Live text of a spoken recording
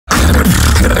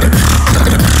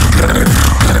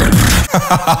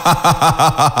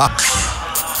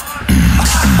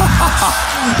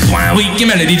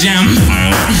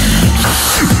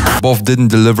Both didn't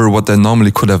deliver what they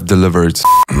normally could have delivered.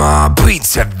 My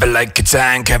beats have like a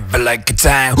tank, have like a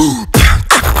tank.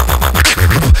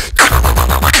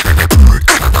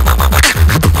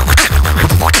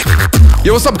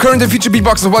 Yo, what's up, current and future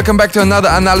beatboxers? Welcome back to another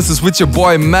analysis with your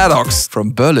boy Madox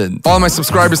from Berlin. All my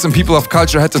subscribers and people of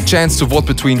culture had the chance to vote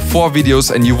between 4 videos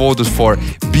and you voted for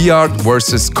Beard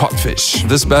versus Codfish.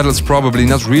 This battle is probably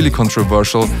not really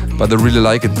controversial, but I really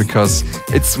like it because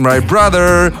it's my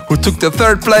brother who took the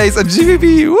 3rd place at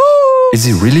GBB. Woo! Is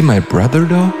he really my brother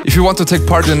though? If you want to take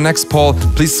part in the next poll,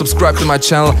 please subscribe to my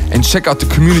channel and check out the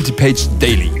community page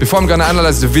daily. Before I'm gonna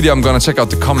analyze the video, I'm gonna check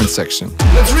out the comment section.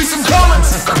 Let's read some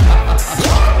comments!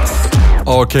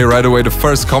 Okay, right away, the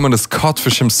first comment is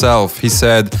Codfish himself. He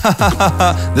said,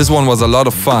 this one was a lot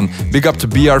of fun. Big up to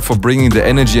BR for bringing the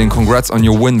energy and congrats on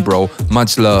your win, bro.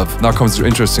 Much love. Now comes the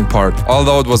interesting part.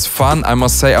 Although it was fun, I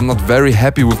must say I'm not very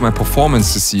happy with my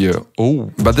performance this year.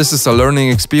 Oh, but this is a learning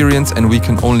experience and we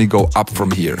can only go up from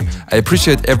here. I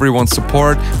appreciate everyone's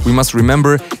support. We must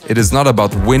remember, it is not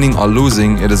about winning or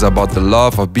losing. It is about the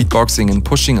love of beatboxing and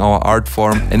pushing our art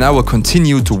form. And I will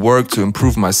continue to work to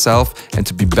improve myself and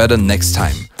to be better next time.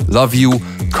 Love you,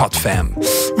 Cod fam.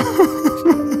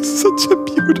 Such a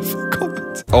beautiful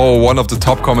comment. Oh, one of the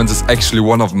top comments is actually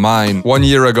one of mine. 1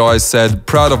 year ago I said,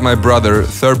 proud of my brother,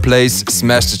 3rd place,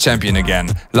 smashed the champion again.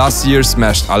 Last year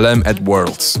smashed Alem at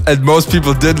Worlds. And most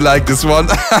people did like this one.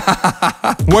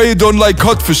 Why you don't like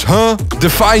Codfish, huh?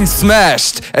 Define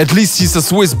smashed. At least he's a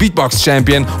Swiss beatbox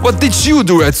champion. What did you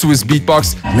do at Swiss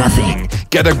beatbox? Nothing.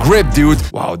 Get a grip, dude.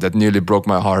 Wow, that nearly broke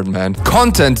my heart, man.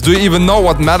 Content. Do you even know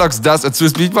what Madox does at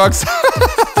Swiss beatbox?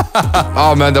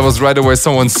 Oh man, that was right away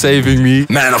someone saving me.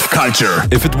 Man of culture.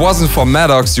 If it wasn't for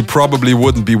Madox, you probably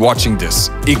wouldn't be watching this.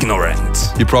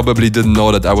 Ignorant. He probably didn't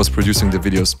know that I was producing the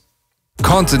videos.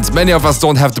 Content. Many of us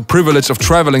don't have the privilege of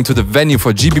traveling to the venue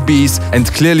for GBBs, and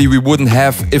clearly we wouldn't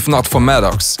have if not for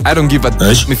Madox. I don't give a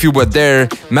if you were there.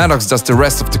 Madox does the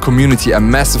rest of the community a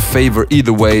massive favor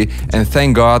either way, and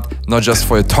thank God, not just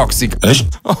for your toxic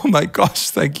Oh my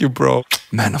gosh, thank you, bro.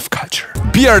 Man of culture.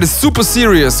 Beard is super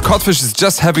serious. Codfish is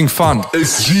just having fun.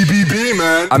 It's GBB,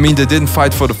 man. I mean, they didn't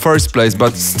fight for the 1st place,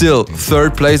 but still,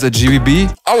 3rd place at GBB?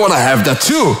 I wanna have that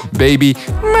too. Baby.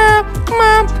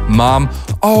 Mom.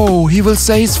 Oh, he will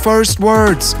say his first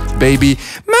words. Baby.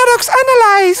 Madox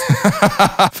analyze.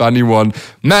 Funny one.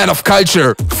 Man of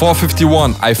culture.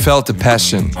 451. I felt the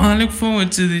passion. I look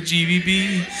forward to the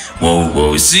GBB. Whoa,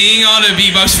 whoa, seeing all the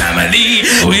Beatbox family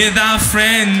with our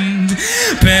friend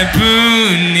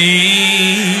Pepuni.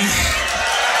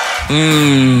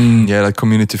 Yeah, that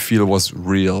community feel was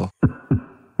real.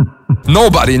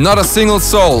 Nobody, not a single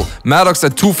soul. Madox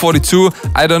at 242.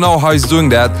 I don't know how he's doing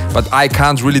that, but I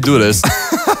can't really do this.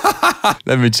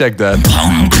 Let me check that.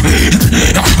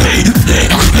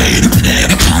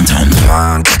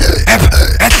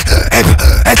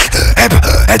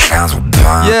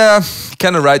 Yeah,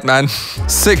 kinda right, man.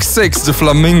 6'6", the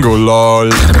flamingo,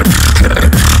 lol.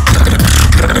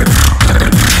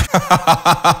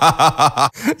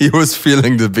 He was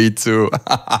feeling the beat too.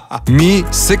 Me,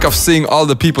 sick of seeing all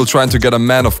the people trying to get a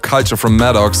man of culture from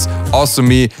Madox. Also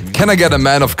me, can I get a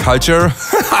man of culture?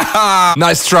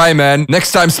 Nice try, man.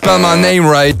 Next time spell my name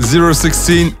right.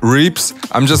 016 Reaps.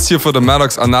 I'm just here for the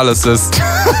Madox analysis.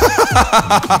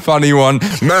 Funny one.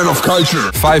 Man of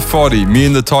culture. 540, me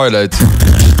in the toilet.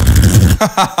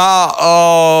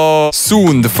 Oh,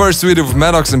 soon the first video of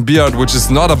Madox and Beard, which is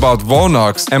not about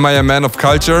Vonox. Am I a man of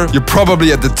culture? You're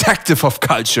probably a detective of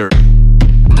culture.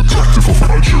 Detective of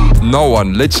culture. No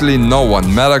one, literally no one.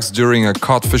 Madox during a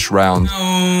Codfish round.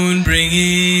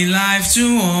 Bringing life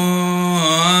to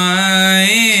all.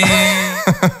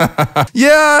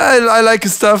 Yeah, I like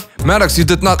his stuff. Madox, you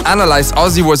did not analyze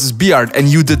Aussie versus Beard, and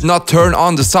you did not turn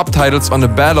on the subtitles on the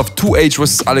battle of 2H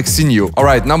versus Alexinho.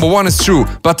 Alright, number 1 is true,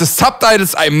 but the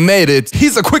subtitles, I made it.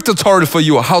 Here's a quick tutorial for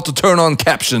you how to turn on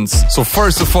captions. So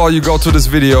first of all, you go to this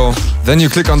video, then you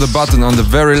click on the button on the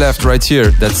very left right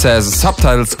here that says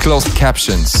subtitles closed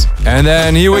captions. And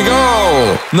then here we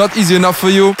go. Not easy enough for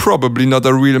you? Probably not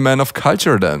a real man of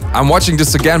culture then. I'm watching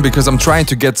this again because I'm trying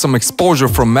to get some exposure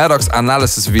from Madox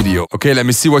analysis video. Okay, let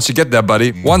me see what you get there,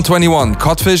 buddy. 121,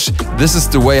 Codfish. This is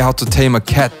the way how to tame a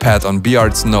cat pat on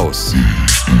Beard's nose.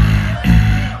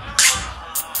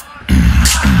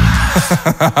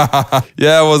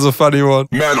 Yeah, it was a funny one.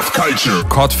 Man of culture.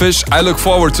 Codfish, I look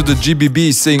forward to the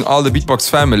GBB seeing all the Beatbox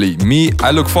family. Me,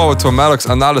 I look forward to a Madox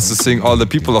analysis seeing all the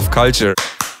people of culture.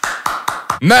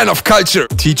 Man of culture.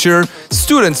 Teacher,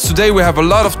 students, today we have a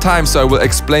lot of time, so I will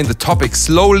explain the topic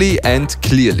slowly and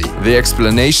clearly. The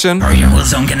explanation. Are you a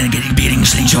zone gonna get beating,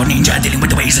 slingshot ninja, dealing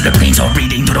with the ways of the planes or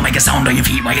breathing to make a sound on your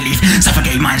feet while you leave,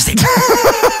 suffocate mind state.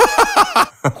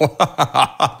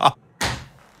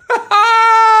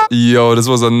 Yo, this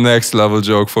was a next level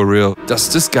joke for real.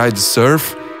 Does this guy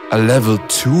deserve a level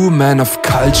 2 man of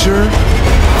culture?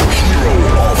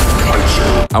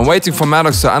 I'm waiting for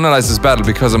Madox to analyze this battle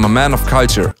because I'm a man of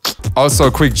culture. Also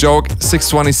a quick joke,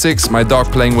 626, my dog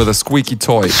playing with a squeaky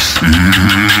toy.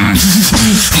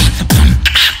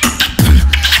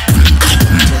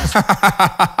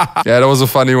 Yeah, that was a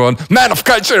funny one. Man of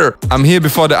culture! I'm here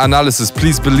before the analysis,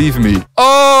 please believe me.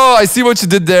 Oh, I see what you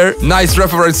did there. Nice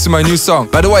reference to my new song.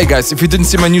 By the way, guys, if you didn't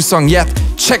see my new song yet,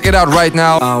 check it out right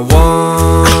now. I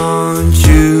want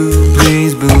you,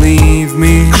 please believe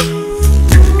me.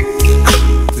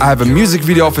 I have a music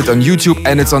video of it on YouTube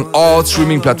and it's on all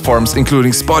streaming platforms,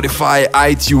 including Spotify,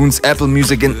 iTunes, Apple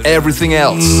Music and everything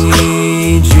else.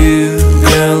 Need you,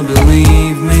 girl,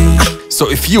 believe me.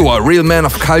 So if you are a real man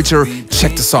of culture,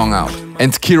 check the song out.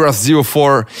 And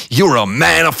Kira04, you're a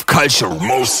man of culture.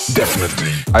 Most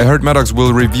definitely. I heard Madox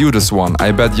will review this one.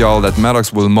 I bet y'all that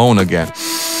Madox will moan again.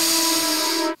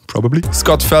 Probably.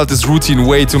 Scott felt this routine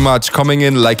way too much, coming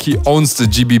in like he owns the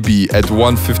GBB at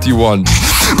 151.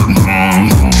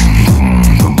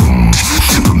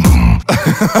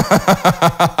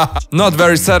 Not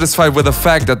very satisfied with the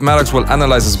fact that Madox will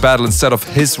analyze his battle instead of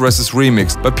his versus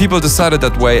remix, but people decided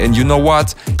that way, and you know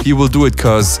what? He will do it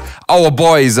cause our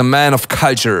boy is a man of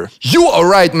culture. You are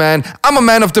right, man. I'm a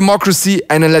man of democracy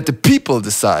and I let the people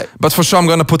decide. But for sure I'm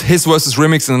gonna put his versus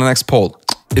remix in the next poll.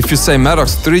 If you say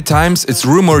Madox 3 times, it's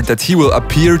rumored that he will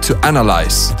appear to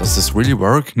analyze. Does this really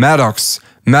work? Madox,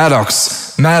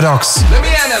 Madox, Madox. Let me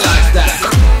analyze that.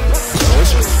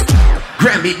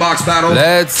 Grand Beatbox Battle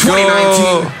Let's 2019.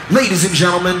 go. Ladies and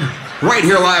gentlemen, right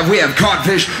here live we have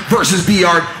Codfish versus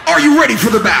BR. Are you ready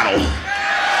for the battle?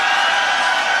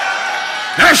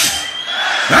 Ash!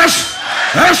 Ash!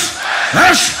 Ash!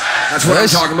 Ash! That's what I'm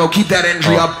Ash. talking about. Keep that energy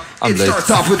Oh, up. I'm It late. starts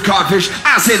off with Codfish.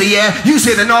 I say the yeah, you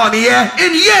say the no in the air,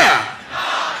 and yeah!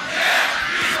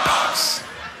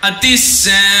 This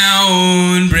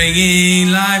sound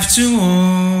bringing life to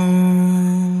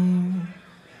all.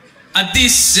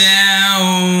 This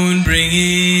sound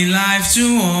bringing life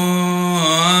to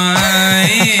all.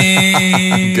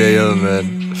 Gale,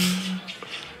 man.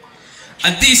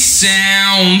 This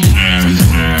sound.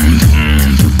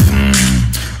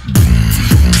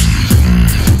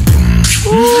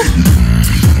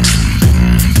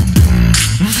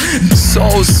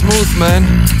 So smooth, man.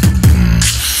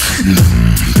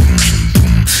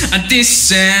 This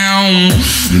sound.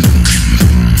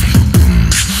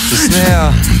 The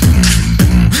snare.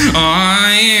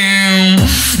 I am.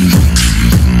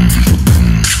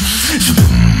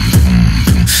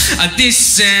 This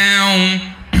sound.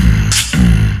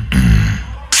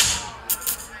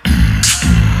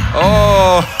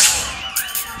 Oh.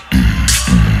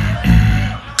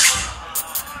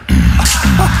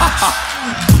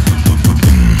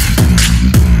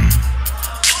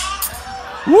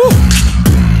 Woo.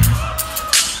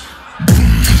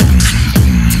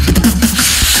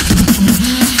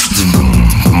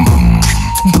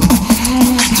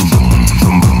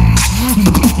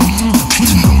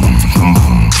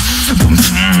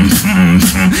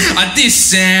 This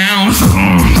sound.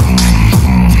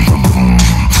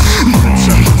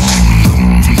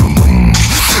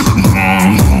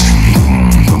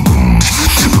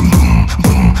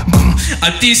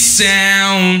 This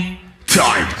sound.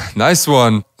 Time. Nice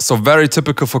one. So very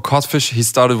typical for Codfish, he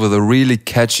started with a really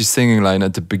catchy singing line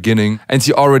at the beginning and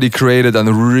he already created a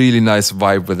really nice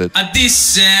vibe with it. This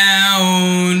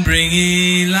sound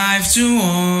bringing life to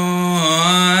all.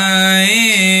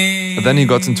 But then he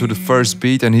got into the first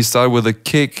beat and he started with a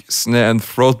kick, snare and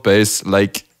throat bass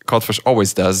like Codfish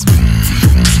always does.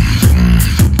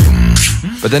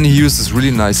 But then he used this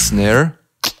really nice snare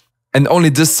and only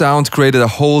this sound created a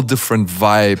whole different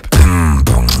vibe.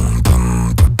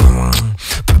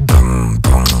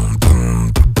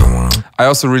 I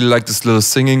also really like this little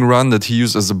singing run that he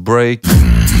used as a break.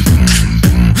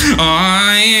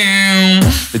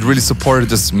 It really supported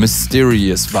this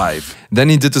mysterious vibe. Then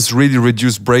he did this really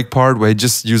reduced break part where he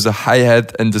just used a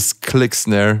hi-hat and this click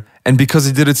snare. And because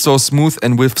he did it so smooth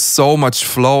and with so much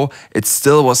flow, it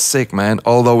still was sick, man,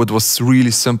 although it was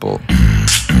really simple.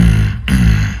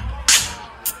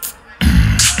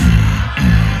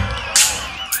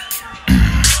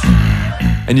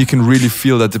 And you can really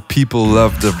feel that the people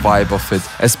loved the vibe of it.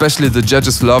 Especially the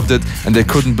judges loved it and they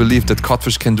couldn't believe that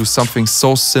Codfish can do something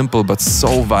so simple but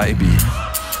so vibey.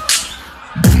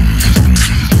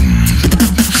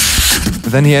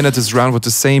 Then he ended his round with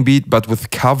the same beat, but with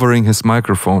covering his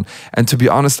microphone. And to be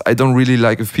honest, I don't really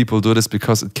like if people do this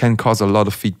because it can cause a lot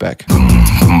of feedback.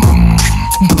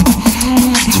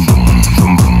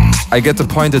 I get the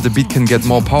point that the beat can get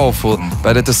more powerful,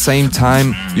 but at the same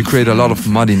time, you create a lot of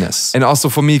muddiness. And also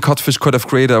for me, Codfish could have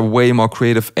created a way more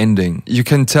creative ending. You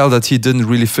can tell that he didn't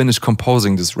really finish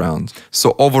composing this round.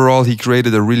 So overall, he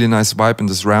created a really nice vibe in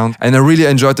this round, and I really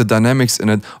enjoyed the dynamics in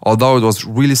it. Although it was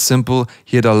really simple,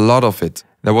 he had a lot of it.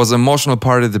 There was an emotional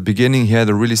part at the beginning, he had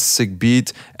a really sick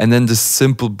beat, and then this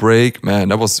simple break, man,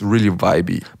 that was really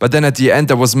vibey. But then at the end,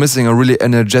 there was missing a really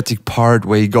energetic part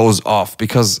where he goes off,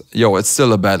 because, yo, it's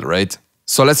still a battle, right?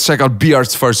 So let's check out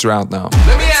BR's first round now.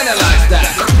 Let me analyze that.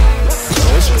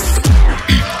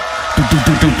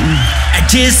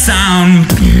 This sound,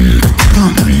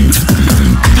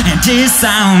 this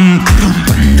sound.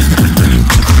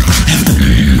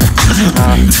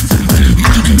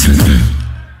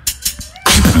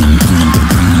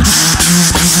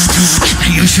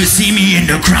 You should see me in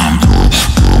the crowd.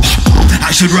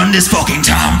 I should run this fucking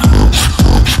town.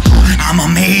 I'ma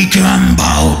make 'em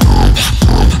bow.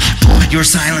 Your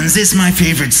silence is my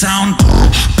favorite sound.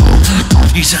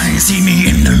 You see me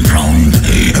in the ground.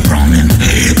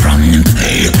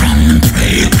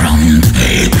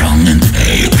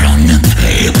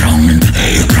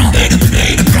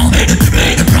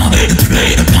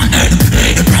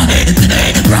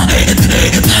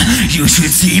 You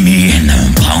should see me in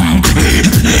the punk.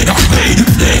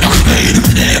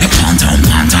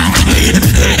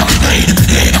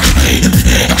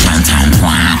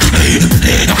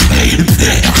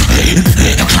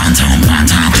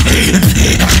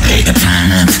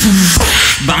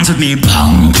 Bounce with me,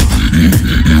 punk.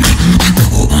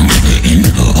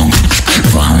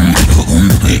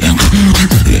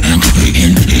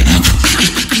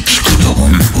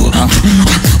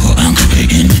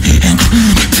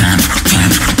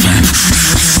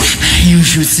 You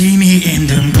should see me in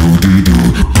the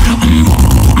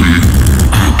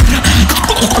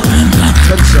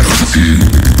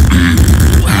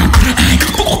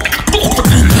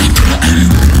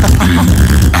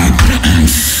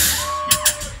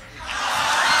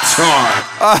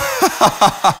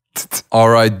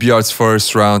Alright, BR's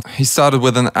first round. He started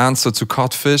with an answer to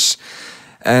Codfish,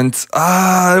 and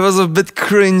it was a bit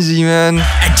cringy, man.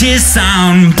 This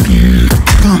sound.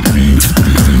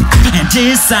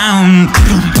 This sound.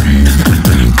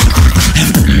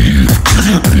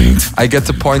 I get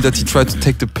the point that he tried to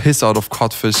take the piss out of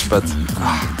Codfish, but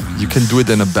you can do it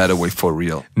in a better way for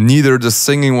real. Neither the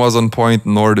singing was on point,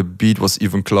 nor the beat was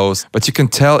even close. But you can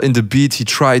tell in the beat he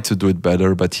tried to do it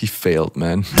better, but he failed,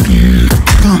 man.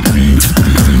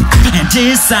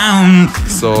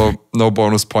 So no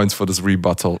bonus points for this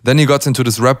rebuttal. Then he got into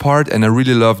this rap part, and I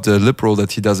really love the lip roll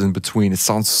that he does in between. It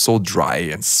sounds so dry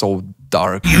and so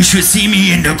dark. You should see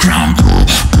me in the crowd.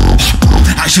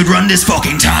 I should run this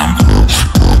fucking town.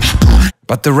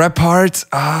 But the rap part,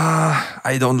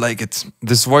 I don't like it.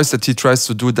 This voice that he tries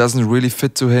to do doesn't really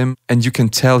fit to him, and you can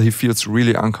tell he feels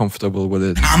really uncomfortable with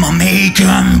it. I'ma make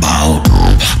 'em bow.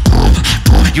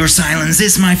 Your silence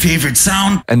is my favorite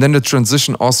sound. And then the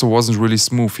transition also wasn't really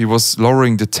smooth. He was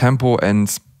lowering the tempo, and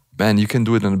man, you can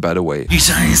do it in a better way. You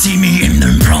see me in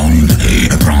the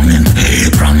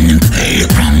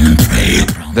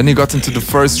Then he got into the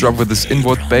first drop with his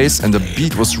inward bass, and the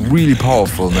beat was really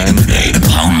powerful, man.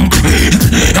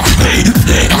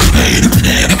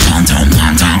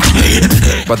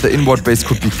 But the inward bass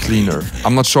could be cleaner.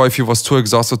 I'm not sure if he was too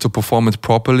exhausted to perform it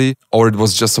properly, or it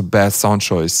was just a bad sound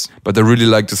choice. But I really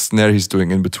like the snare he's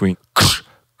doing in between.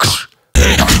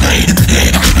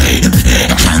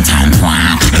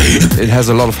 It has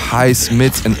a lot of highs,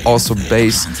 mids, and also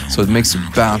bass, so it makes you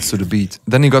bounce to the beat.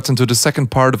 Then he got into the second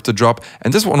part of the drop,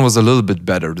 and this one was a little bit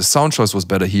better. The sound choice was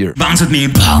better here. Bounce with me,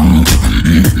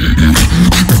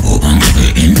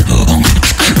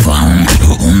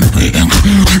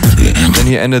 Then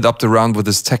he ended up the round with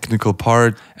his technical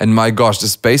part, and my gosh,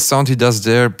 this bass sound he does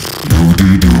there.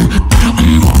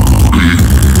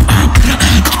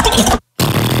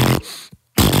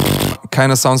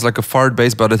 Kind of sounds like a fart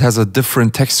bass, but it has a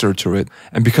different texture to it.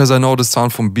 And because I know the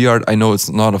sound from BR, I know it's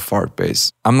not a fart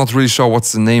bass. I'm not really sure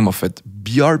what's the name of it.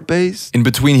 BR bass? In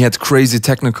between he had crazy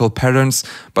technical patterns,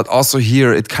 but also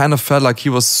here it kind of felt like he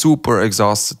was super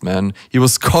exhausted, man. He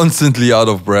was constantly out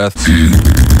of breath.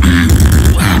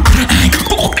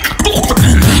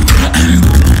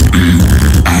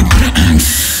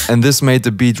 And this made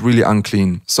the beat really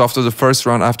unclean. So after the first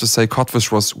round, I have to say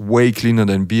Codfish was way cleaner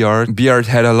than BR. BR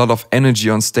had a lot of energy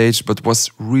on stage, but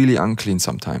was really unclean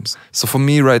sometimes. So for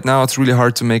me right now, it's really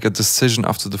hard to make a decision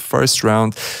after the first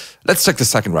round. Let's check the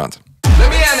second round. Let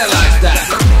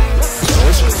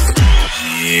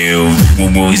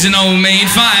He's an old maid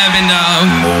firebender.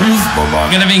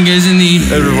 Got the fingers in the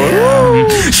air.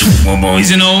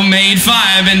 He's an old maid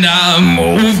firebender.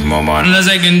 All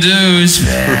I can do is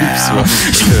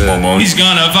he's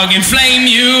gonna fucking flame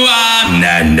you up.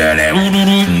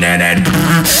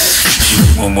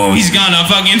 He's gonna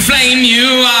fucking flame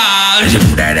you out.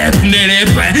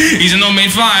 He's an old maid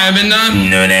firebender.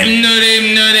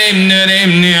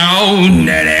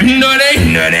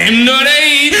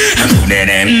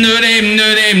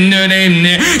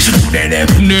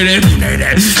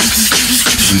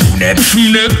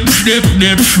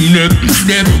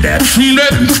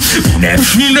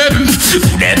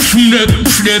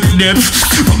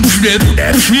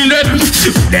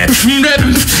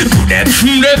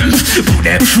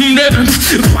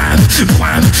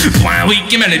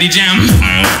 Weak melody jam.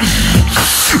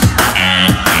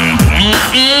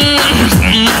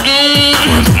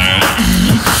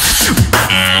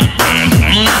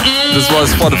 This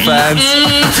was for the fans.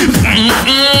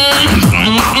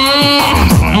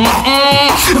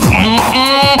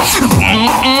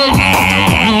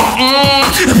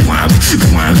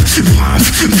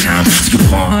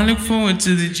 I look forward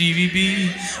to the GBB.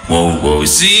 Whoa,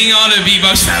 seeing all the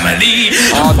Beatbox family.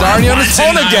 Oh, darn, you're on his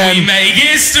phone again. We make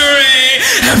history.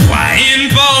 Why in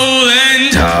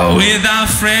Poland? Oh, with our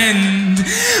friend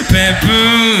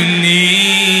Pepuni.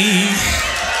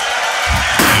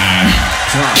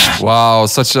 Wow,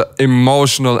 such an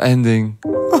emotional ending.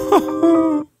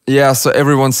 Yeah, so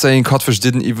everyone's saying Codfish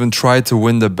didn't even try to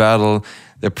win the battle.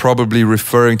 They're probably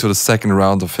referring to the second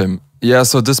round of him. Yeah,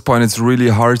 so at this point it's really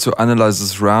hard to analyze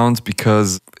this round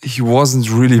because he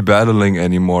wasn't really battling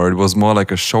anymore. It was more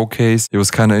like a showcase. He was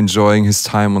kind of enjoying his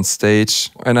time on stage.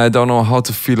 And I don't know how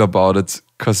to feel about it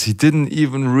because he didn't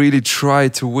even really try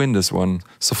to win this one.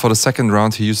 So for the second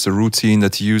round, he used a routine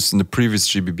that he used in the previous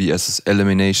GBB as his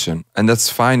elimination. And that's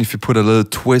fine if you put a little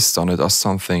twist on it or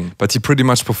something. But he pretty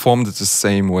much performed it the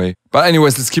same way. But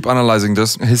anyways, let's keep analyzing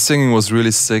this. His singing was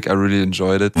really sick. I really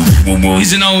enjoyed it.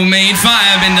 He's an old maid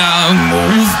firebender.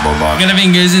 Got the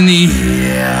fingers in the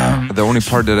air. The only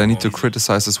part that I need to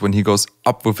criticize is when he goes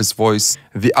up with his voice.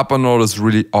 The upper note is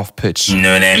really off pitch. And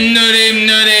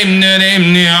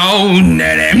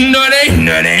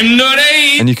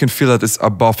you can feel that it's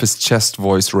above his chest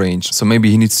voice range. So maybe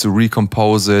he needs to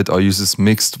recompose it or use his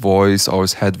mixed voice or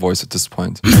his head voice at this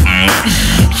point.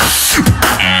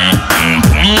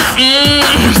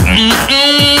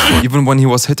 Even when he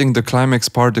was hitting the climax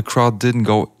part, the crowd didn't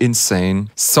go insane.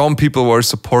 Some people were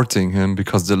supporting him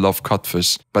because they love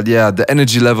Codfish. But yeah, the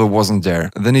energy level wasn't there.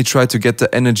 Then he tried to get the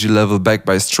energy level back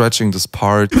by stretching this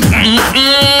part.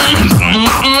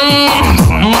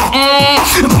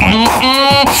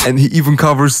 And he even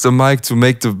covers the mic to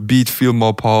make the beat feel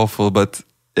more powerful, but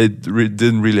it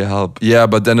didn't really help. Yeah,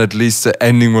 but then at least the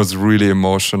ending was really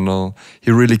emotional.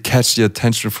 He really catch the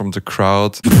attention from the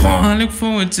crowd. I look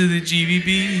forward to the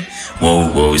GBB.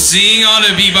 Whoa, seeing all the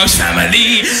Beatbox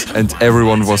family. And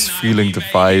everyone was feeling the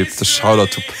vibe. The shout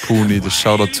out to Pepuni, the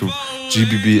shout out to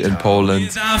GBB in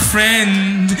Poland. Our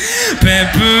friend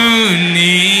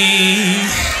Pepuni.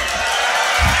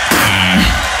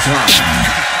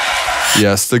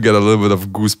 Yeah, I still get a little bit of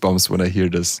goosebumps when I hear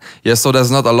this. Yeah, so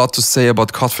there's not a lot to say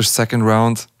about Codfish second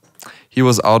round. He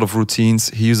was out of routines,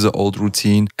 he used the old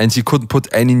routine, and he couldn't put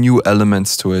any new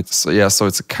elements to it. So yeah, so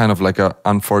it's kind of like an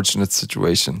unfortunate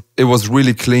situation. It was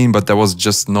really clean, but there was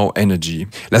just no energy.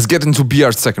 Let's get into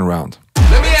BR's second round.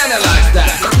 Let me analyze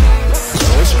that.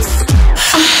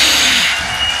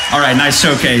 Alright, nice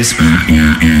showcase.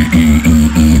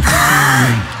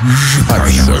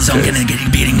 I'm gonna get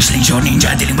beating, slingshot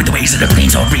ninja, dealing with the ways of the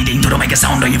planes of breathing. To make a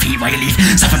sound on your feet while you leave.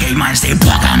 Suffocate mind, stay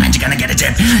block on, and you're gonna get a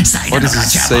tip. What is he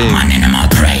saying? Man, and I'm all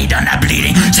prey, done that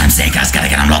bleeding. Some stakers gotta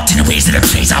get them locked in the ways of the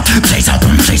place up, place up,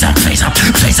 place up, place up,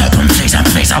 place up, place up, place up,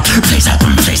 place up,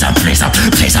 place up, place up,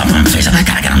 place up, place up.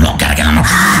 Gotta get them locked, gotta get them locked,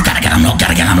 gotta get them locked,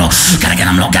 gotta get them locked, gotta get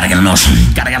them locked, gotta get them locked,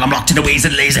 gotta get them locked in the ways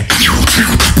of the laser.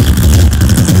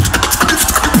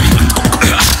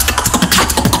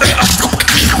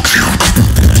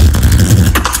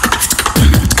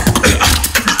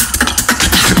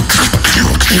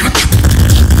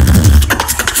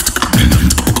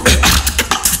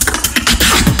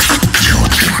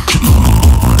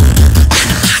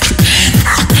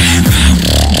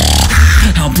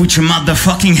 Put your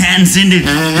motherfucking hands in it.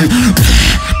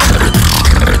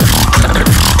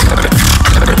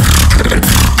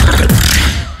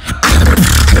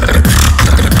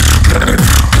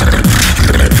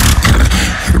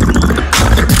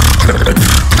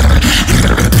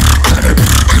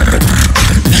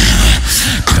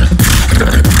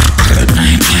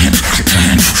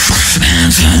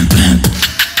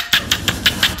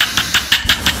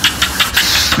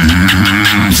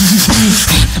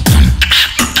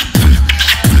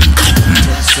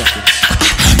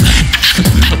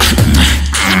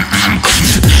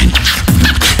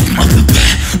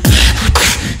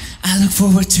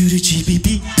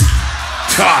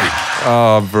 time.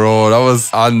 Oh, bro, that was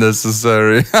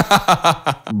unnecessary.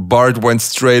 Bart went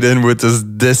straight in with this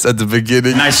diss at the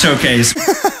beginning. Nice showcase.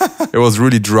 It was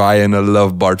really dry, and I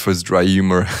love Bart for his dry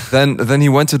humor. Then he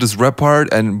went to this rap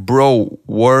part, and bro,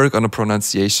 work on the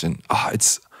pronunciation.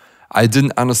 I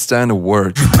didn't understand a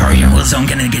word.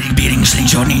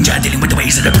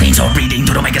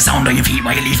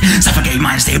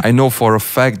 I know for a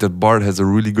fact that Bart has a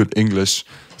really good English,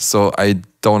 so I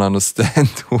don't understand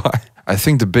why. I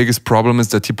think the biggest problem is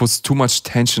that he puts too much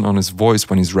tension on his voice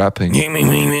when he's rapping.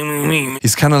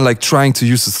 He's kind of like trying to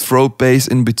use his throat bass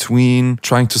in between,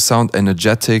 trying to sound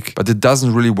energetic, but it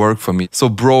doesn't really work for me. So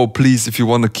bro, please, if you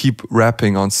want to keep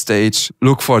rapping on stage,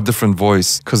 look for a different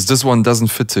voice, because this one doesn't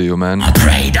fit to you, man.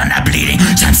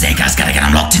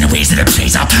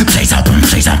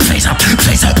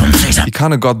 He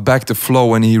kind of got back the flow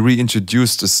when he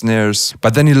reintroduced the snares,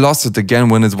 but then he lost it again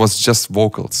when it was just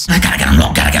vocals.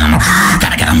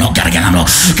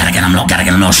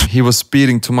 He was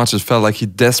speeding too much, it felt like he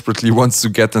desperately wants to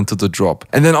get into the drop.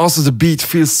 And then also the beat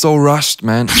feels so rushed,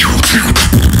 man.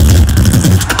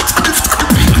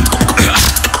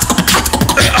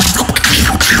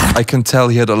 I can tell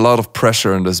he had a lot of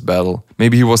pressure in this battle.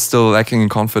 Maybe he was still lacking in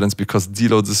confidence because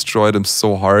D-Lo destroyed him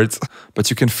so hard. But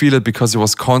you can feel it because he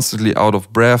was constantly out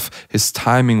of breath, his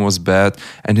timing was bad,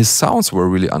 and his sounds were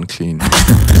really unclean.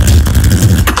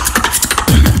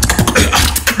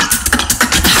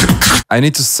 I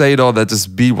need to say though that this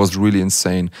beat was really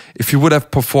insane. If he would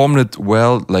have performed it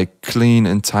well, like clean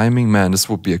and timing, man, this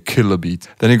would be a killer beat.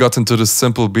 Then he got into this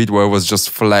simple beat where it was just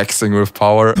flexing with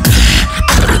power.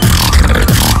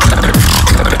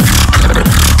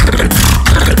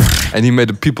 And he made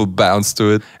the people bounce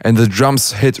to it. And the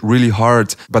drums hit really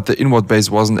hard, but the inward bass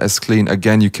wasn't as clean.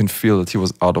 Again, you can feel that he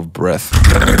was out of breath.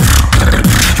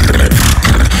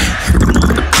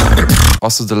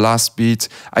 Also the last beat,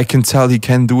 I can tell he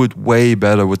can do it way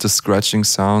better with the scratching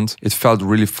sound. It felt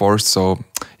really forced, so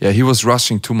yeah, he was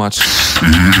rushing too much.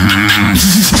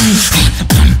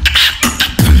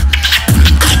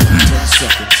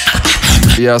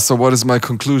 Yeah, so what is my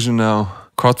conclusion now?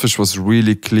 Codfish was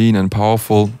really clean and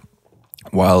powerful,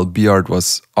 while Beard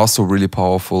was also really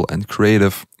powerful and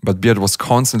creative. But Beard was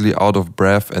constantly out of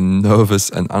breath and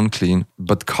nervous and unclean.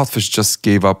 But Codfish just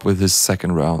gave up with his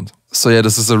second round. So yeah,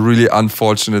 this is a really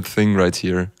unfortunate thing right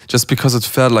here. Just because it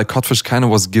felt like Codfish kind of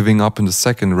was giving up in the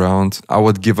second round, I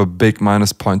would give a big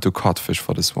minus point to Codfish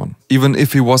for this one. Even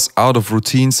if he was out of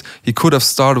routines, he could have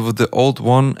started with the old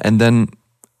one and then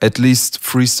at least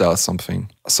freestyle something.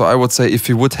 So I would say if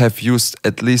he would have used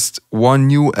at least one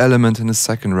new element in the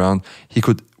second round, he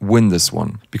could win this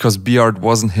one. Because Beard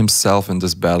wasn't himself in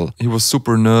this battle. He was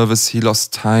super nervous, he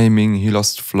lost timing, he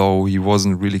lost flow, he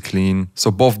wasn't really clean.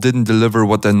 So both didn't deliver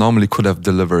what they normally could have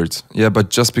delivered. Yeah, but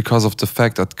just because of the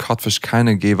fact that Codfish kind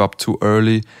of gave up too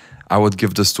early, I would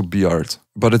give this to Beard.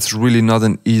 But it's really not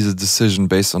an easy decision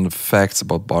based on the facts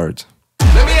about Bard.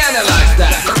 Let me analyze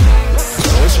that.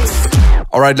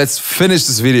 Alright, let's finish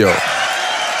this video.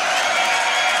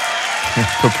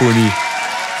 Papuni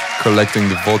collecting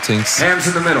the votings. Hands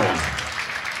in the middle.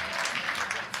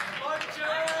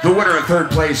 The winner in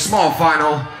third place, small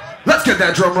final. Let's get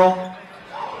that drum roll.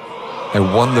 I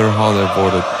wonder how they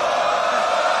voted.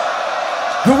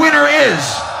 The winner is,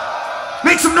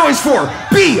 make some noise for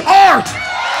B-Art.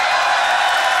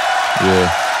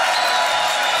 Yeah.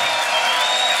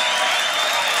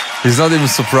 He's not even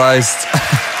surprised.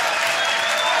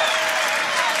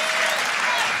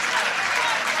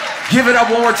 Give it up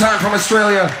one more time from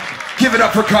Australia. Give it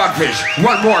up for Codfish.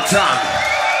 One more time.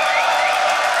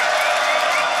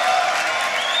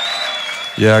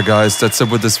 Yeah, guys, that's it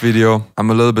with this video. I'm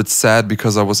a little bit sad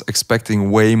because I was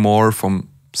expecting way more from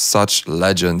such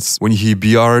legends. When you hear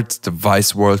Beard, the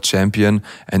Vice World Champion,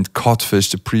 and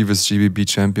Codfish, the previous GBB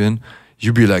Champion,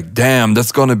 you'd be like, damn,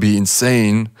 that's gonna be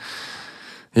insane.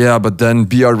 Yeah, but then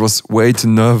Beard was way too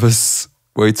nervous,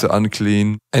 way too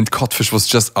unclean, and Codfish was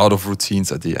just out of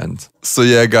routines at the end. So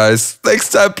yeah, guys,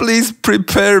 next time please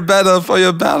prepare better for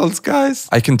your battles, guys.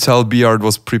 I can tell Beard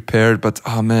was prepared, but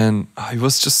oh man, he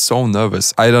was just so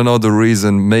nervous. I don't know the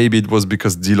reason. Maybe it was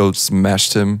because D-Lo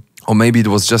smashed him. Or maybe it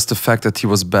was just the fact that he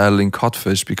was battling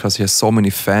Codfish because he has so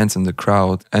many fans in the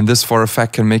crowd. And this for a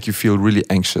fact can make you feel really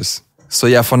anxious. So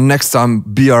yeah, for next time,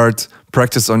 Beard,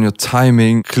 practice on your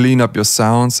timing, clean up your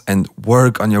sounds, and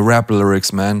work on your rap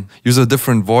lyrics, man. Use a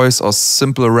different voice or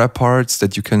simpler rap parts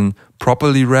that you can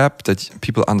properly rap, that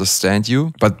people understand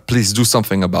you. But please do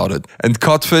something about it. And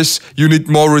Codfish, you need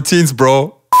more routines,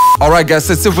 bro. Alright guys,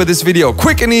 that's it for this video.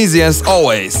 Quick and easy as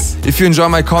always. If you enjoy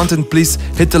my content, please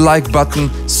hit the like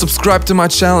button, subscribe to my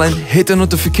channel and hit the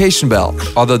notification bell.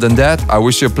 Other than that, I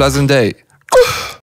wish you a pleasant day.